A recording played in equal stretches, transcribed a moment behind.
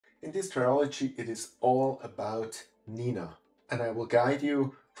In this trilogy, it is all about N.I.N.A, and I will guide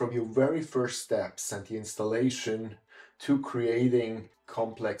you from your very first steps and the installation to creating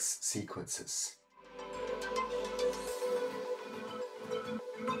complex sequences.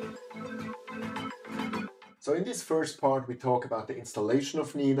 So in this first part, we talk about the installation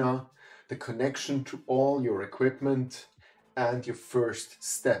of N.I.N.A, the connection to all your equipment, and your first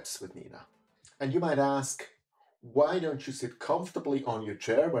steps with N.I.N.A. And you might ask, why don't you sit comfortably on your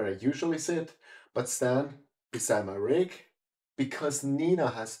chair where I usually sit, but stand beside my rig? Because N.I.N.A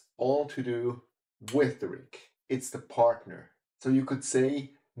has all to do with the rig. It's the partner. So you could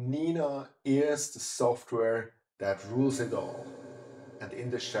say N.I.N.A is the software that rules it all. And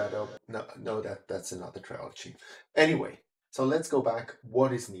in the shadow, no, that's another trilogy. Anyway, so let's go back.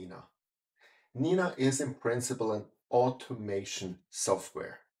 What is N.I.N.A? N.I.N.A is in principle an automation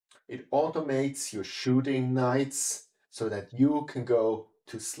software. It automates your shooting nights so that you can go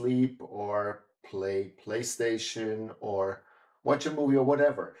to sleep or play PlayStation or watch a movie or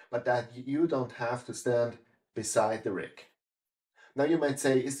whatever, but that you don't have to stand beside the rig. Now you might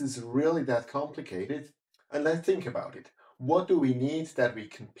say, is this really that complicated? And let's think about it. What do we need that we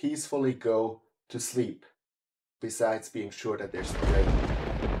can peacefully go to sleep, besides being sure that there's no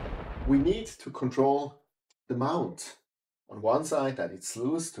rain? We need to control the mount. On one side, that it's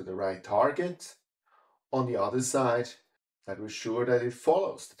loose to the right target. On the other side, that we're sure that it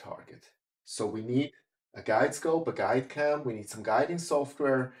follows the target. So we need a guide scope, a guide cam, we need some guiding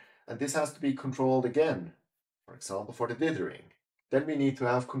software, and this has to be controlled again, for example, for the dithering. Then we need to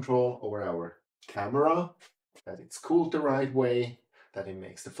have control over our camera, that it's cooled the right way, that it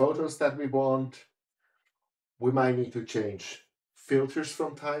makes the photos that we want. We might need to change filters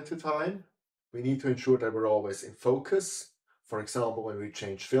from time to time. We need to ensure that we're always in focus. For example, when we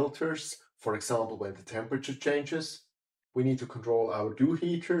change filters, for example, when the temperature changes. We need to control our dew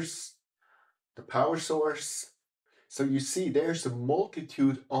heaters, the power source. So you see, there's a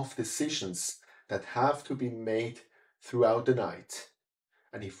multitude of decisions that have to be made throughout the night.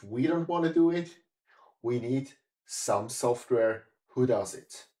 And if we don't want to do it, we need some software who does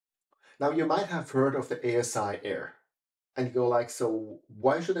it. Now you might have heard of the ASI Air and you go like, so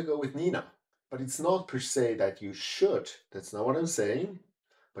why should I go with N.I.N.A? But it's not per se that you should, that's not what I'm saying,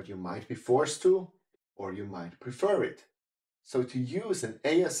 but you might be forced to, or you might prefer it. So to use an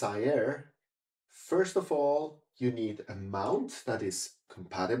ASI Air, first of all, you need a mount that is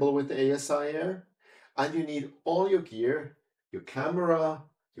compatible with the ASI Air, and you need all your gear, your camera,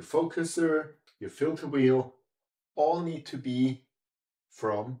 your focuser, your filter wheel, all need to be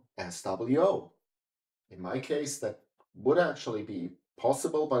from SWO. In my case, that would actually be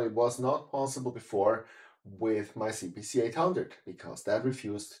possible, but it was not possible before with my CPC 800 because that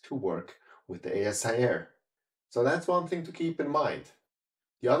refused to work with the ASI Air. So that's one thing to keep in mind.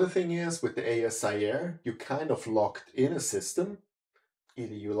 The other thing is with the ASI Air, you kind of locked in a system.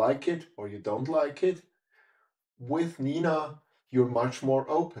 Either you like it or you don't like it. With N.I.N.A, you're much more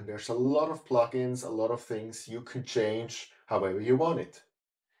open. There's a lot of plugins, a lot of things you can change however you want it.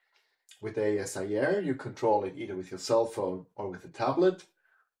 With ASI Air, you control it either with your cell phone or with a tablet.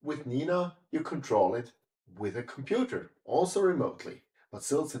 With N.I.N.A, you control it with a computer, also remotely. But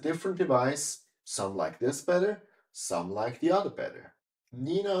still, it's a different device. Some like this better, some like the other better.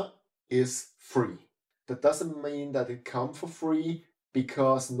 N.I.N.A is free. That doesn't mean that it comes for free,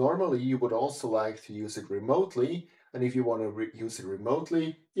 because normally you would also like to use it remotely, and if you want to use it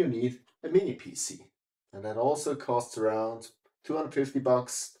remotely, you need a mini PC. And that also costs around 250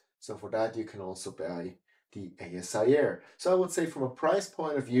 bucks. So for that, you can also buy the ASI Air. So I would say from a price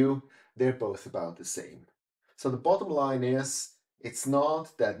point of view, they're both about the same. So the bottom line is, it's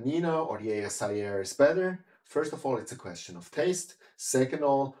not that N.I.N.A or the ASI Air is better. First of all, it's a question of taste. Second of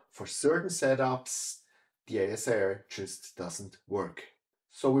all, for certain setups, the ASI Air just doesn't work.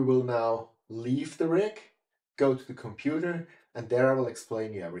 So we will now leave the rig, go to the computer, and there I will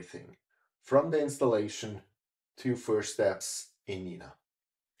explain you everything, from the installation to first steps in N.I.N.A.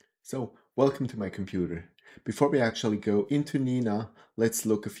 So, welcome to my computer. Before we actually go into N.I.N.A, let's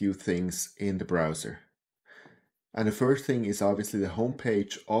look a few things in the browser. And the first thing is obviously the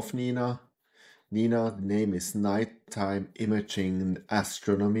homepage of N.I.N.A. N.I.N.A, the name is Nighttime Imaging and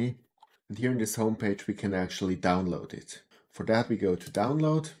Astronomy. And here in this homepage, we can actually download it. For that, we go to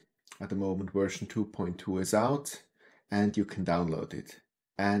download. At the moment, version 2.2 is out, and you can download it.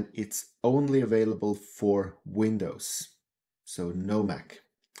 And it's only available for Windows, so no Mac.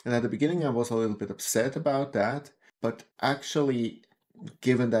 And at the beginning, I was a little bit upset about that, but actually,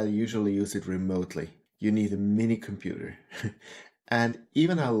 given that I usually use it remotely, you need a mini computer. And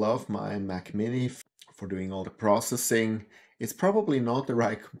even I love my Mac Mini for doing all the processing. it's probably not the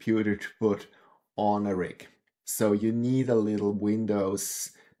right computer to put on a rig. So you need a little Windows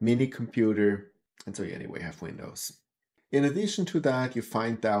mini computer, and so you anyway have Windows. In addition to that, you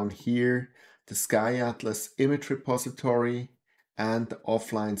find down here the Sky Atlas image repository and the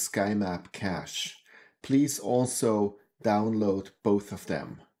offline SkyMap cache. Please also download both of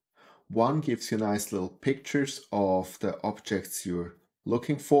them. One gives you nice little pictures of the objects you're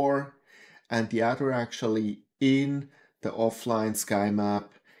looking for, and the other actually in the offline SkyMap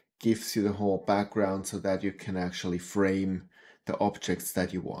gives you the whole background so that you can actually frame the objects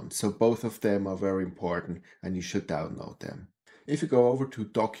that you want. So both of them are very important and you should download them. If you go over to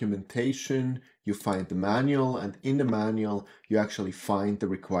documentation, you find the manual, and in the manual you actually find the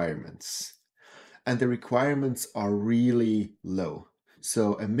requirements. And the requirements are really low.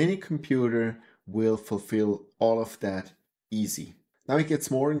 So a mini computer will fulfill all of that easy. Now it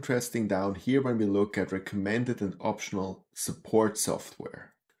gets more interesting down here when we look at recommended and optional support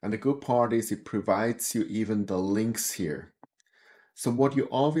software. And the good part is it provides you even the links here. So what you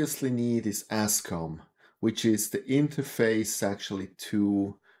obviously need is ASCOM, which is the interface actually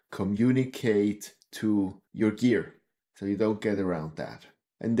to communicate to your gear. So you don't get around that.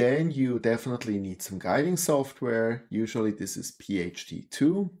 And then you definitely need some guiding software. Usually this is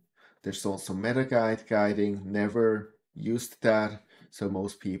PHD2. There's also MetaGuide guiding. Never used that. So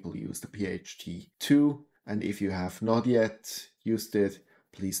most people use the PHD2. And if you have not yet used it,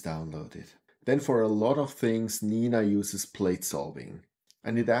 please download it. Then for a lot of things, N.I.N.A uses plate solving.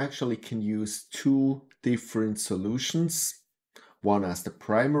 And it actually can use two different solutions. One as the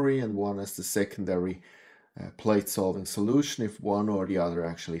primary and one as the secondary plate solving solution if one or the other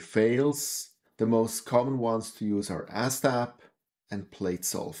actually fails. The most common ones to use are ASTAP and plate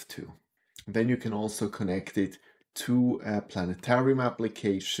solve 2. Then you can also connect it to a planetarium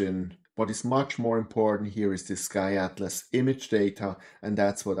application. What is much more important here is the Sky Atlas image data, and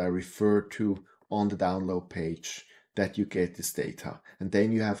that's what I refer to on the download page, that you get this data. And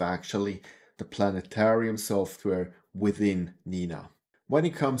then you have actually the planetarium software within N.I.N.A. When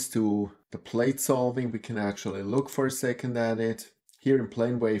it comes to the plate solving, we can actually look for a second at it. Here in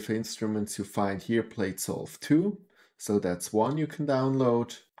Plane Wave Instruments, you find here plate solve 2. So that's one you can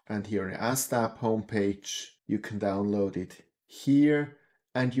download. And here in the ASTAP homepage, you can download it here.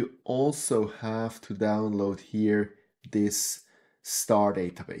 And you also have to download here this star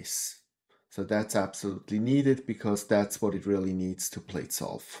database. So that's absolutely needed because that's what it really needs to plate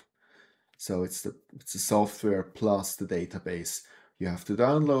solve. So it's the software plus the database you have to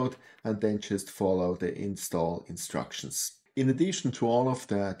download, and then just follow the install instructions. In addition to all of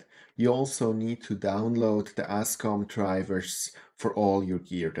that, you also need to download the ASCOM drivers for all your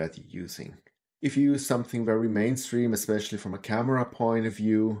gear that you're using. If you use something very mainstream, especially from a camera point of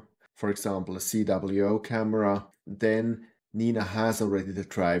view, for example a CWO camera, then N.I.N.A has already the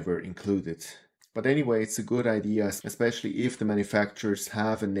driver included. But anyway, it's a good idea, especially if the manufacturers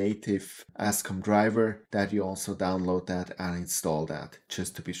have a native ASCOM driver, that you also download that and install that,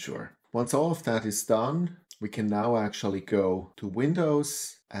 just to be sure. Once all of that is done, we can now actually go to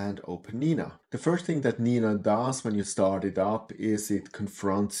Windows and open N.I.N.A. The first thing that N.I.N.A does when you start it up is it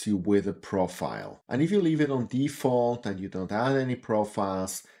confronts you with a profile. And if you leave it on default and you don't add any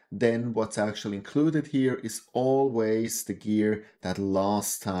profiles, then what's actually included here is always the gear that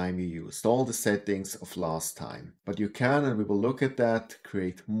last time you used, all the settings of last time. But you can, and we will look at that,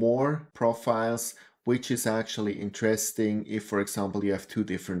 create more profiles, which is actually interesting if, for example, you have two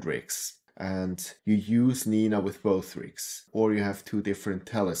different rigs and you use N.I.N.A with both rigs, or you have two different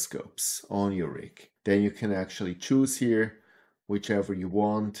telescopes on your rig. Then you can actually choose here whichever you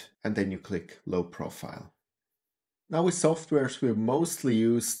want, and then you click low profile. Now with softwares, we're mostly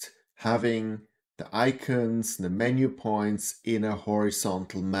used having the icons, the menu points in a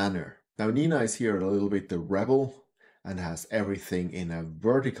horizontal manner. Now N.I.N.A is here a little bit the rebel and has everything in a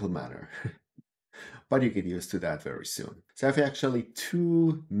vertical manner. But you get used to that very soon. So I have actually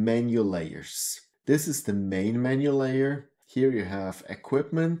two menu layers. This is the main menu layer. Here you have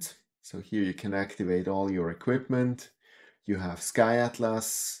equipment. So here you can activate all your equipment. You have Sky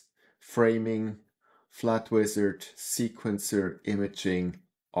Atlas, framing, Flat Wizard, sequencer, imaging,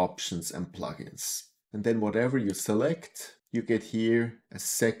 options and plugins. And then whatever you select, you get here a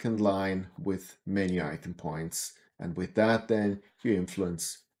second line with menu item points. And with that then you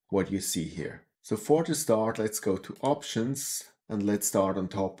influence what you see here. So for the start, let's go to options and let's start on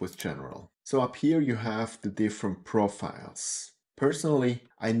top with general. So up here you have the different profiles. Personally,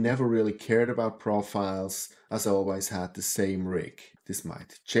 I never really cared about profiles as I always had the same rig. This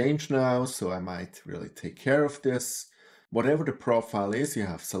might change now, so I might really take care of this. Whatever the profile is you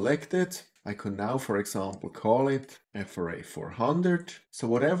have selected, I could now, for example, call it FRA 400. So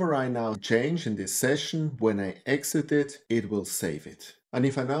whatever I now change in this session, when I exit it, it will save it. And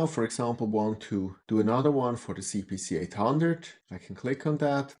if I now, for example, want to do another one for the CPC 800, I can click on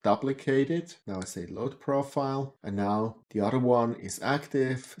that, duplicate it. Now I say load profile, and now the other one is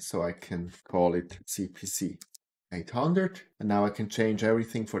active, so I can call it CPC 800. And now I can change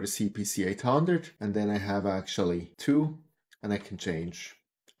everything for the CPC 800, and then I have actually two, and I can change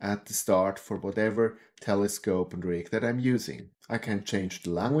at the start for whatever telescope and rig that I'm using. I can change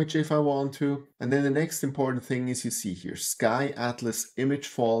the language if I want to. And then the next important thing is you see here Sky Atlas image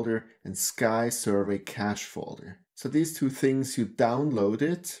folder and Sky Survey cache folder. So these two things, you download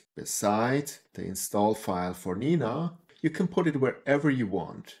it beside the install file for N.I.N.A. You can put it wherever you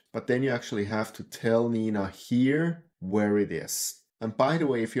want, but then you actually have to tell N.I.N.A here where it is. And by the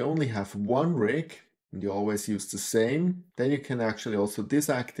way, if you only have one rig, and you always use the same, then you can actually also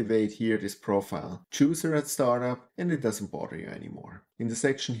deactivate here this profile chooser at startup, and it doesn't bother you anymore. In the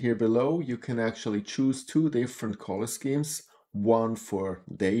section here below, you can actually choose two different color schemes, one for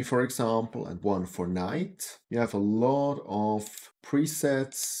day, for example, and one for night. You have a lot of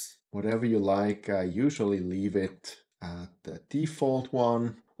presets, whatever you like. I usually leave it at the default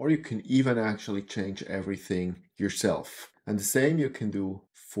one, or you can even actually change everything yourself. And the same you can do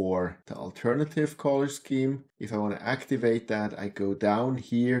for the alternative color scheme. If I want to activate that, I go down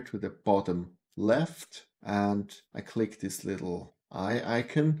here to the bottom left and I click this little eye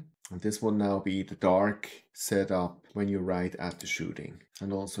icon. And this will now be the dark setup when you're right at the shooting.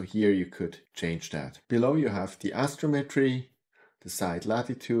 And also here you could change that. Below you have the astrometry, the side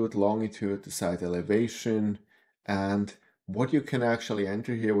latitude, longitude, the side elevation, and what you can actually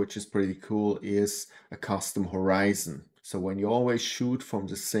enter here, which is pretty cool, is a custom horizon. So when you always shoot from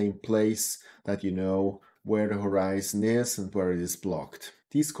the same place, that you know where the horizon is and where it is blocked.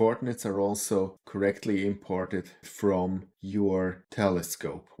 These coordinates are also correctly imported from your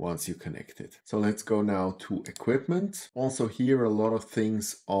telescope once you connect it. So let's go now to equipment. Also here a lot of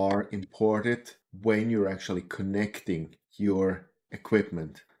things are imported when you're actually connecting your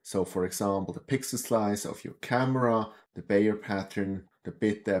equipment. So for example, the pixel size of your camera, the Bayer pattern, the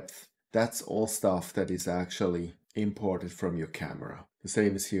bit depth, that's all stuff that is actually imported from your camera. The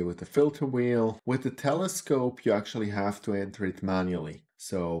same is here with the filter wheel. With the telescope, you actually have to enter it manually.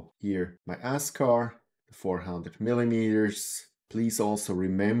 So here, my ASCAR, the 400 millimeters. Please also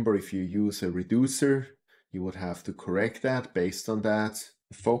remember, if you use a reducer, you would have to correct that based on that.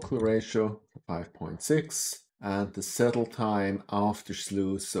 The focal ratio, 5.6. And the settle time after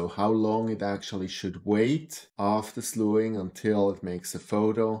slew, so how long it actually should wait after slewing until it makes a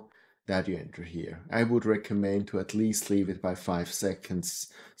photo, that you enter here. I would recommend to at least leave it by 5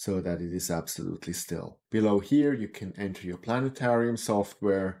 seconds so that it is absolutely still. Below here you can enter your planetarium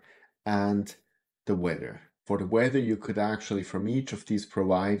software and the weather. For the weather you could actually from each of these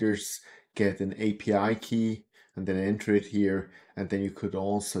providers get an API key and then enter it here, and then you could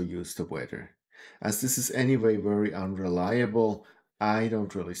also use the weather. As this is anyway very unreliable, I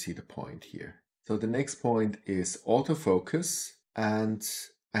don't really see the point here. So the next point is autofocus, and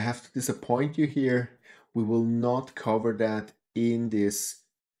I have to disappoint you here. We will not cover that in this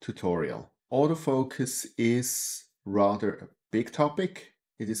tutorial. Autofocus is rather a big topic.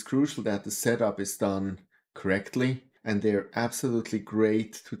 It is crucial that the setup is done correctly, and there are absolutely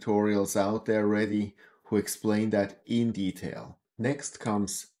great tutorials out there already who explain that in detail. Next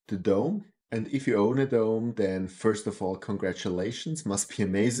comes the dome. And if you own a dome, then first of all, congratulations, must be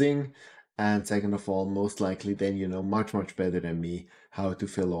amazing. And second of all, most likely then you know much better than me how to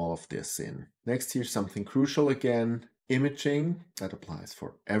fill all of this in. Next, here's something crucial again, imaging. That applies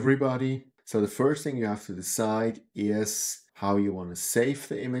for everybody. So the first thing you have to decide is how you want to save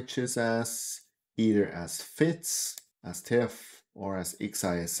the images as, either as FITS, as TIFF, or as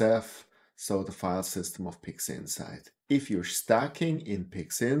XISF. So the file system of PixInsight. If you're stacking in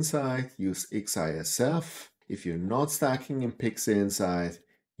PixInsight, use XISF. If you're not stacking in PixInsight,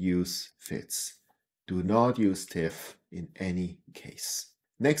 use FITS. Do not use TIFF in any case.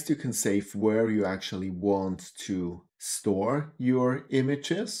 Next, you can save where you actually want to store your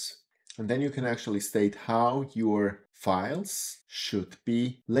images. And then you can actually state how your files should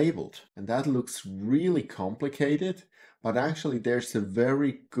be labeled. And that looks really complicated, but actually there's a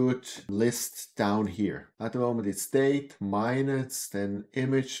very good list down here. At the moment it's date, minutes, then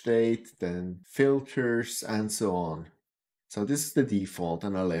image date, then filters, and so on. So this is the default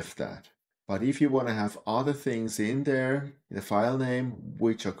and I left that. But if you want to have other things in there, in the file name,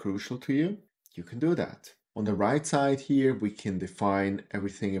 which are crucial to you, you can do that. On the right side here, we can define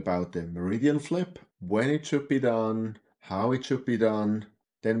everything about the meridian flip, when it should be done, how it should be done.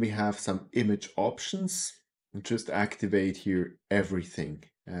 Then we have some image options, and just activate here everything.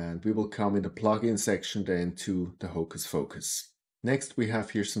 And we will come in the plugin section then to the Hocus Focus. Next, we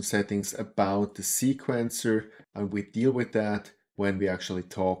have here some settings about the sequencer, and we deal with that when we actually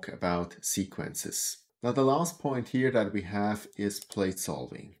talk about sequences. Now, the last point here that we have is plate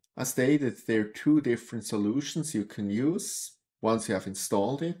solving. As stated, there are two different solutions you can use once you have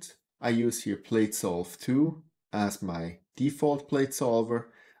installed it. I use here Plate Solve 2 as my default plate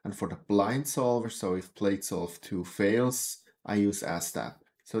solver, and for the blind solver, so if Plate Solve 2 fails, I use ASTAP.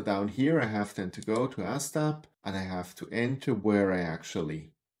 So down here I have then to go to ASTAP and I have to enter where I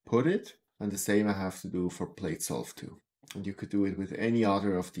actually put it, and the same I have to do for Plate Solve 2. And you could do it with any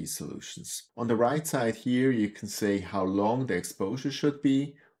other of these solutions. On the right side here you can say how long the exposure should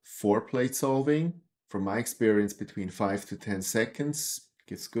be for plate solving. From my experience, between 5 to 10 seconds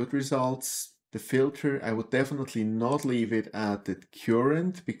gives good results. The filter, I would definitely not leave it at the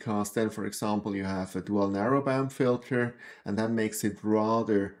current, because then, for example, you have a dual narrowband filter, and that makes it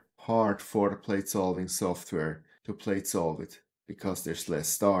rather hard for the plate solving software to plate solve it, because there's less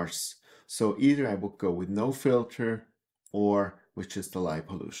stars. So either I would go with no filter or with just the light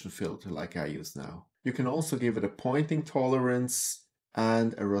pollution filter like I use now. You can also give it a pointing tolerance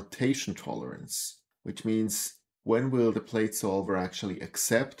and a rotation tolerance, which means when will the plate solver actually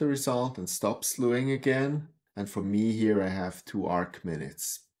accept the result and stop slewing again? And for me here I have 2 arc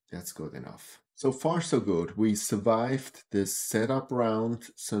minutes. That's good enough. So far so good. We survived this setup round.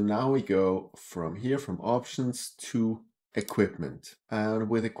 So now we go from here, from options to equipment. And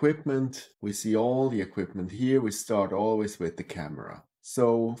with equipment, we see all the equipment here. We start always with the camera.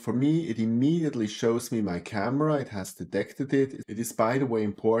 So for me, it immediately shows me my camera. It has detected it. It is, by the way,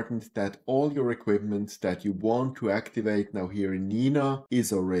 important that all your equipment that you want to activate now here in N.I.N.A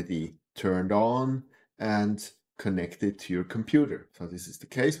is already turned on and connected to your computer. So this is the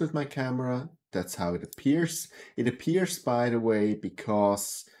case with my camera. That's how it appears. It appears, by the way,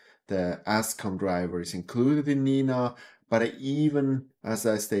 because the ASCOM driver is included in N.I.N.A, but I even, as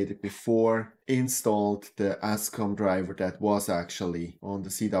I stated before, installed the ASCOM driver that was actually on the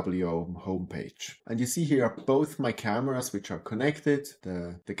CWO homepage. And you see here are both my cameras which are connected,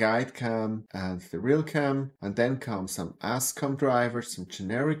 the guide cam and the real cam, and then come some ASCOM drivers, some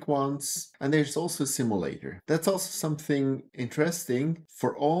generic ones, and there's also a simulator. That's also something interesting.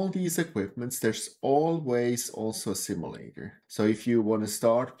 For all these equipments, there's always also a simulator. So if you want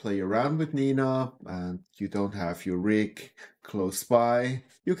to play around with N.I.N.A and you don't have your rig close by,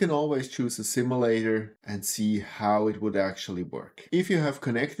 you can always choose a simulator and see how it would actually work. If you have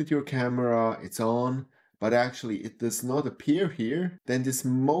connected your camera, it's on, but actually it does not appear here, then this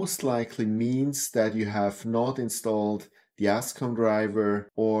most likely means that you have not installed the ASCOM driver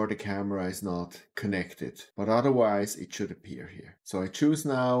or the camera is not connected, but otherwise it should appear here. So I choose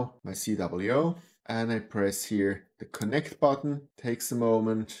now my CWO and I press here the connect button, takes a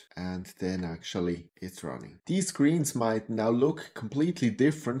moment, and then actually it's running. These screens might now look completely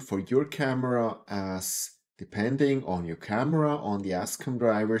different for your camera, as depending on your camera, on the ASCOM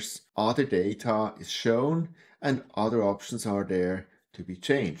drivers, other data is shown and other options are there to be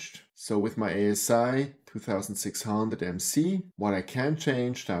changed. So with my ASI 2600 MC, what I can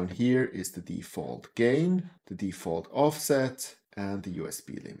change down here is the default gain, the default offset, and the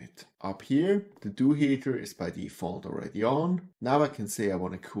USB limit. Up here, the dew heater is by default already on. Now I can say I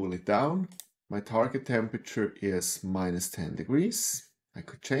want to cool it down. My target temperature is -10 degrees. I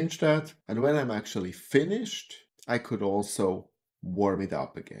could change that. And when I'm actually finished, I could also warm it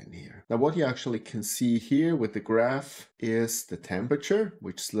up again here. Now what you actually can see here with the graph is the temperature,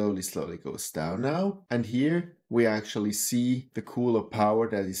 which slowly goes down now. And here we actually see the cooler power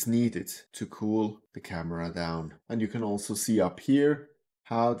that is needed to cool the camera down. And you can also see up here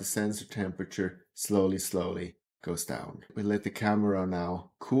how the sensor temperature slowly goes down. We let the camera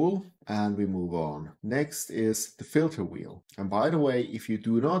now cool and we move on. Next is the filter wheel. And by the way, if you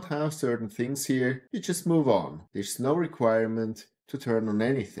do not have certain things here, you just move on. There's no requirement to turn on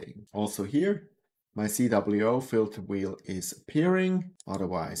anything. Also here, my CWO filter wheel is appearing.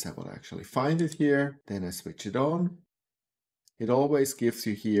 Otherwise, I will actually find it here. Then I switch it on. It always gives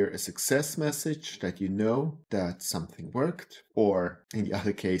you here a success message that you know that something worked, or in the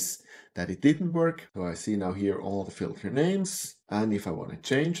other case that it didn't work. So I see now here all the filter names, and if I want to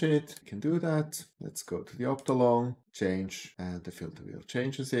change it, I can do that. Let's go to the Optolong, change, and the filter wheel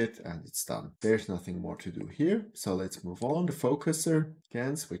changes it, and it's done. There's nothing more to do here. So let's move on. The focuser,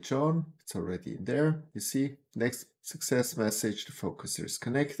 again, switch on. It's already in there. You see, next success message, the focuser is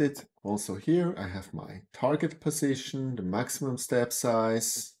connected. Also here I have my target position, the maximum step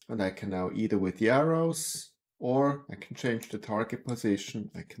size, and I can now either with the arrows or I can change the target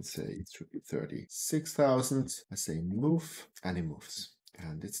position. I can say it should be 36,000. I say move, and it moves.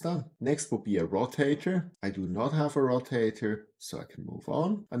 And it's done. Next will be a rotator. I do not have a rotator, so I can move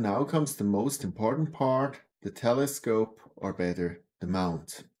on. And now comes the most important part, the telescope, or better, the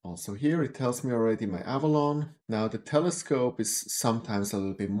mount. Also here it tells me already my Avalon. Now the telescope is sometimes a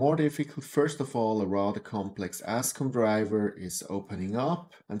little bit more difficult. First of all, a rather complex ASCOM driver is opening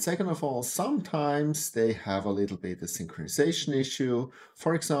up. And second of all, sometimes they have a little bit of synchronization issue.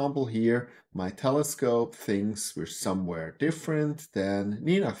 For example, here my telescope thinks we're somewhere different than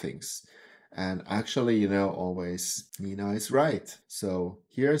N.I.N.A thinks. And actually, you know, always N.I.N.A is right. So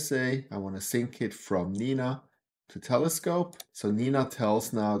here I say I want to sync it from N.I.N.A to telescope. So N.I.N.A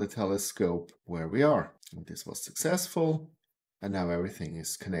tells now the telescope where we are. And this was successful. And now everything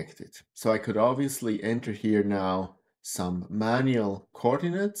is connected. So I could obviously enter here now some manual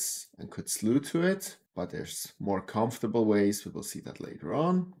coordinates and could slew to it, but there's more comfortable ways. We will see that later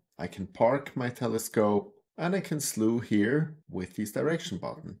on. I can park my telescope and I can slew here with this direction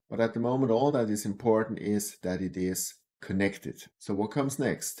button. But at the moment, all that is important is that it is connected. So what comes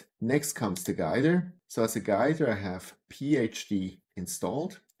next? Next comes the guider. So as a guider, I have PhD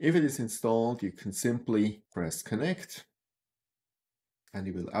installed. If it is installed, you can simply press connect and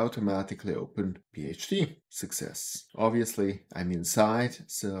it will automatically open PhD. Success. Obviously, I'm inside,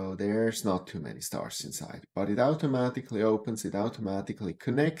 so there's not too many stars inside, but it automatically opens, it automatically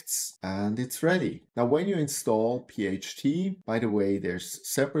connects, and it's ready. Now, when you install PhD, by the way, there's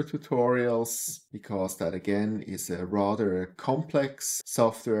separate tutorials because that again is a rather complex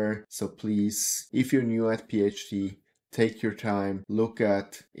software. So please, if you're new at PhD, take your time, look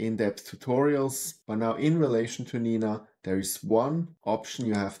at in-depth tutorials. But now in relation to N.I.N.A, there is one option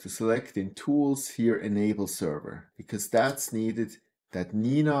you have to select in Tools here, Enable Server, because that's needed that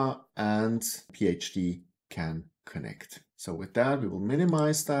N.I.N.A and PhD can connect. So with that, we will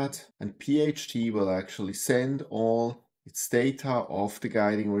minimize that, and PhD will actually send all its data of the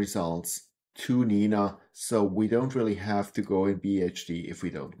guiding results to N.I.N.A, so we don't really have to go in PhD if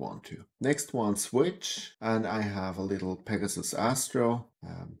we don't want to. Next one, switch, and I have a little Pegasus Astro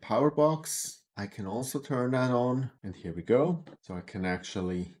power box. I can also turn that on, and here we go. So I can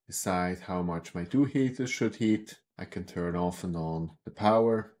actually decide how much my dew heater should heat. I can turn off and on the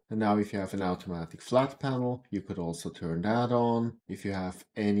power. And now if you have an automatic flat panel, you could also turn that on. If you have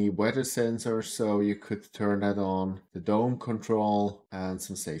any weather sensor, so you could turn that on, the dome control, and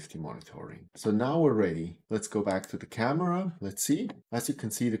some safety monitoring. So now we're ready. Let's go back to the camera. Let's see. As you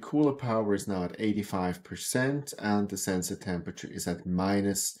can see, the cooler power is now at 85% and the sensor temperature is at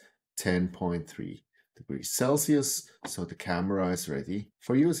minus 10.3 degrees Celsius. So the camera is ready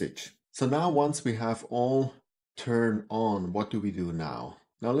for usage. So now once we have all turned on, what do we do now?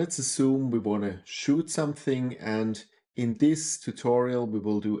 Now let's assume we want to shoot something, and in this tutorial we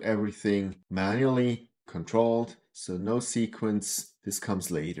will do everything manually controlled, so no sequence. This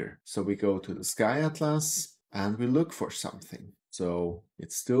comes later. So we go to the Sky Atlas and we look for something. So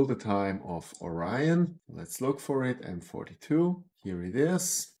it's still the time of Orion. Let's look for it, M42. Here it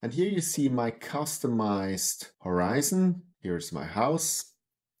is. And here you see my customized horizon. Here's my house.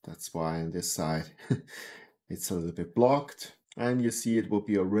 That's why on this side it's a little bit blocked. And you see it will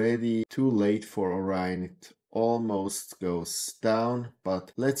be already too late for Orion. It almost goes down,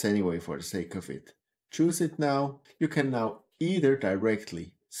 but let's anyway, for the sake of it, choose it now. You can now either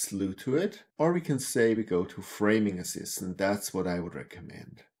directly slew to it, or we can say we go to framing assist, and that's what I would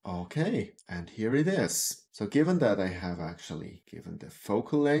recommend. Okay, and here it is. So given that I have actually given the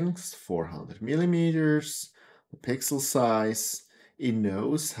focal length 400 millimeters, the pixel size, it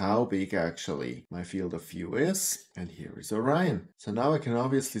knows how big actually my field of view is, and here is Orion. So now I can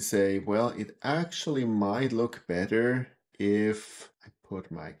obviously say, well, it actually might look better if I put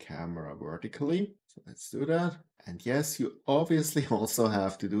my camera vertically. So let's do that. And yes, you obviously also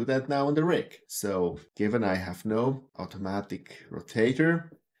have to do that now on the rig. So given I have no automatic rotator,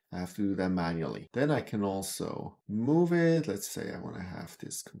 I have to do that manually. Then I can also move it. Let's say I want to have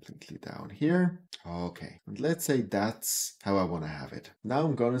this completely down here. Okay, and let's say that's how I want to have it. Now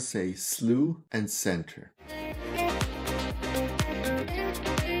I'm going to say slew and center.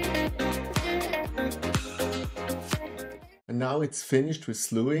 And now it's finished with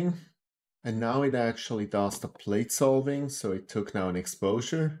slewing. And now it actually does the plate solving. So it took now an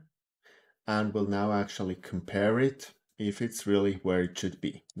exposure and will now actually compare it if it's really where it should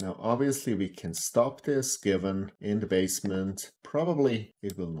be. Now, obviously we can stop this, given in the basement, probably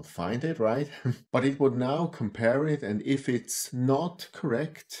it will not find it, right? But it would now compare it, and if it's not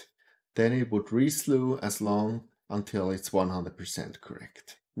correct, then it would re-slew as long until it's 100%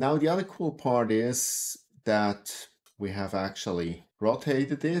 correct. Now, the other cool part is that we have actually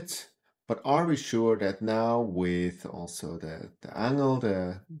rotated it, but are we sure that now with also the angle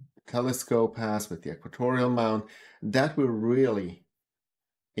the telescope has with the equatorial mount, that we're really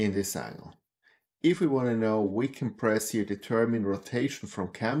in this angle? If we want to know, we can press here determine rotation from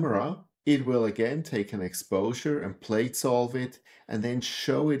camera. It will again take an exposure and plate solve it and then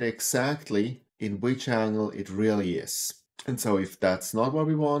show it exactly in which angle it really is. And so if that's not what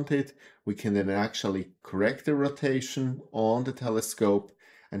we wanted, we can then actually correct the rotation on the telescope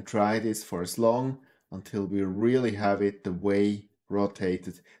and try this for as long until we really have it the way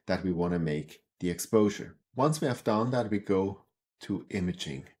rotated that we want to make the exposure. Once we have done that, we go to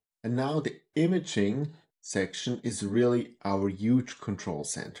imaging. And now the imaging section is really our huge control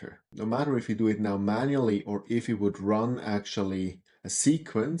center. No matter if you do it now manually or if you would run actually a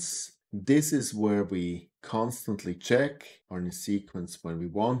sequence, this is where we constantly check on a sequence when we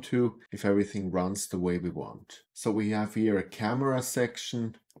want to, if everything runs the way we want. So we have here a camera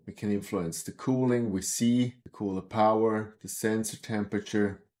section. We can influence the cooling. We see the cooler power, the sensor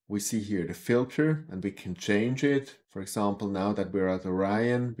temperature. We see here the filter and we can change it. For example, now that we're at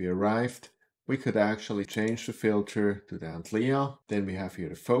Orion, we arrived, we could actually change the filter to the N.I.N.A. Then we have here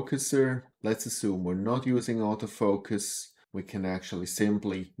the focuser. Let's assume we're not using autofocus. We can actually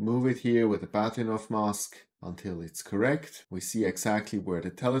simply move it here with a Batinov mask until it's correct. We see exactly where the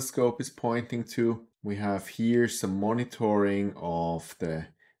telescope is pointing to. We have here some monitoring of the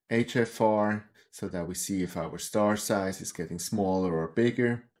HFR so that we see if our star size is getting smaller or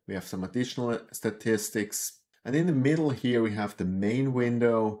bigger. We have some additional statistics. And in the middle here we have the main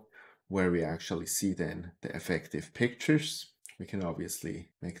window where we actually see then the effective pictures. We can obviously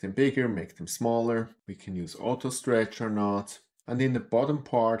make them bigger, make them smaller. We can use auto stretch or not. And in the bottom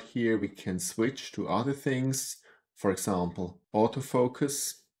part here we can switch to other things. For example,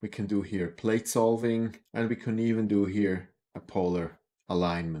 autofocus. We can do here plate solving, and we can even do here a polar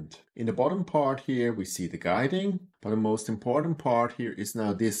alignment. In the bottom part here we see the guiding, but the most important part here is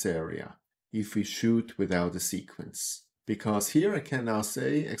now this area, if we shoot without a sequence. Because here I can now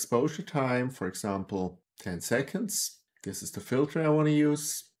say exposure time, for example, 10 seconds. This is the filter I want to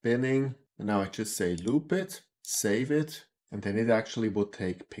use, spinning, and now I just say loop it, save it, and then it actually will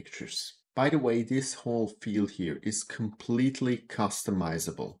take pictures. By the way, this whole field here is completely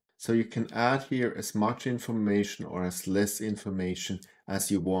customizable. So you can add here as much information or as less information as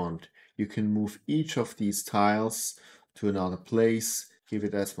you want. You can move each of these tiles to another place, give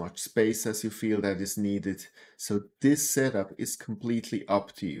it as much space as you feel that is needed. So this setup is completely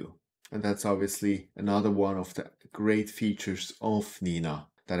up to you. And that's obviously another one of the great features of N.I.N.A,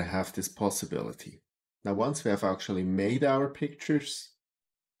 that I have this possibility. Now once we have actually made our pictures,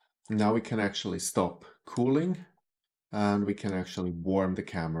 now we can actually stop cooling and we can actually warm the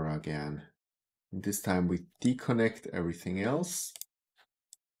camera again. And this time we disconnect everything else.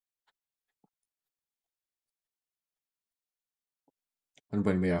 And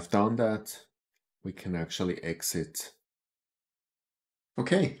when we have done that, we can actually exit.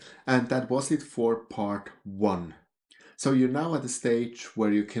 Okay, and that was it for part 1. So you're now at a stage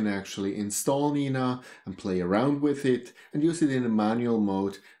where you can actually install N.I.N.A and play around with it and use it in a manual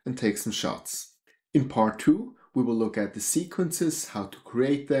mode and take some shots. In part 2, we will look at the sequences, how to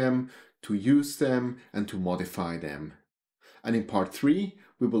create them, to use them, and to modify them. And in part 3,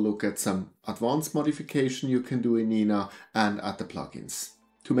 we will look at some advanced modification you can do in N.I.N.A and at the plugins.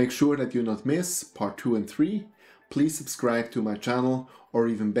 To make sure that you not miss part 2 and 3, please subscribe to my channel, or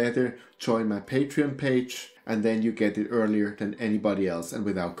even better, join my Patreon page, and then you get it earlier than anybody else and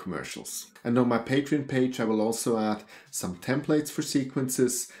without commercials. And on my Patreon page I will also add some templates for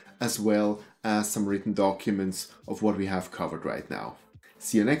sequences, as well as some written documents of what we have covered right now.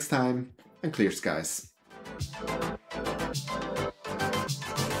 See you next time, and clear skies.